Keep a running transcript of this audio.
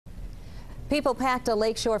People packed a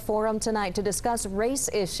Lakeshore Forum tonight to discuss race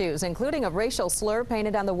issues, including a racial slur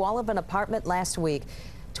painted on the wall of an apartment last week.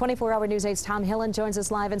 24-hour News 8's Tom Hillen joins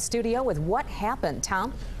us live in studio with what happened.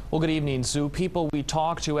 Tom? Well, good evening, Sue. People we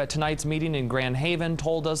talked to at tonight's meeting in Grand Haven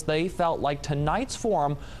told us they felt like tonight's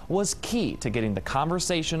forum was key to getting the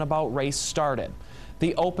conversation about race started.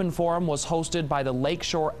 The open forum was hosted by the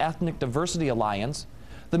Lakeshore Ethnic Diversity Alliance.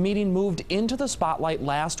 The meeting moved into the spotlight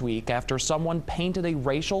last week after someone painted a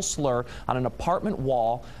racial slur on an apartment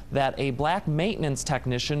wall that a black maintenance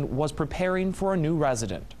technician was preparing for a new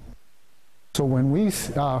resident. So when we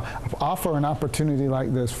offer an opportunity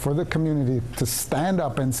like this for the community to stand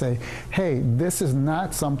up and say, hey, this is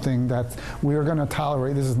not something that we're going to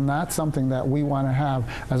tolerate, this is not something that we want to have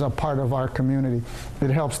as a part of our community, it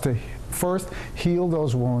helps to first heal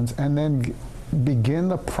those wounds and then begin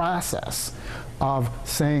the process of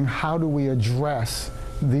saying, how do we address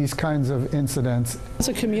these kinds of incidents? As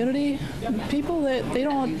a community, people I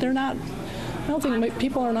don't think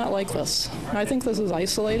people are not like this. I think this is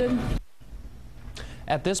isolated.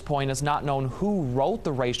 At this point, it's not known who wrote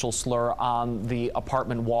the racial slur on the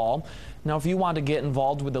apartment wall. Now, if you want to get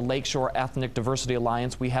involved with the Lakeshore Ethnic Diversity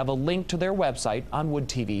Alliance, we have a link to their website on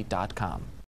woodtv.com.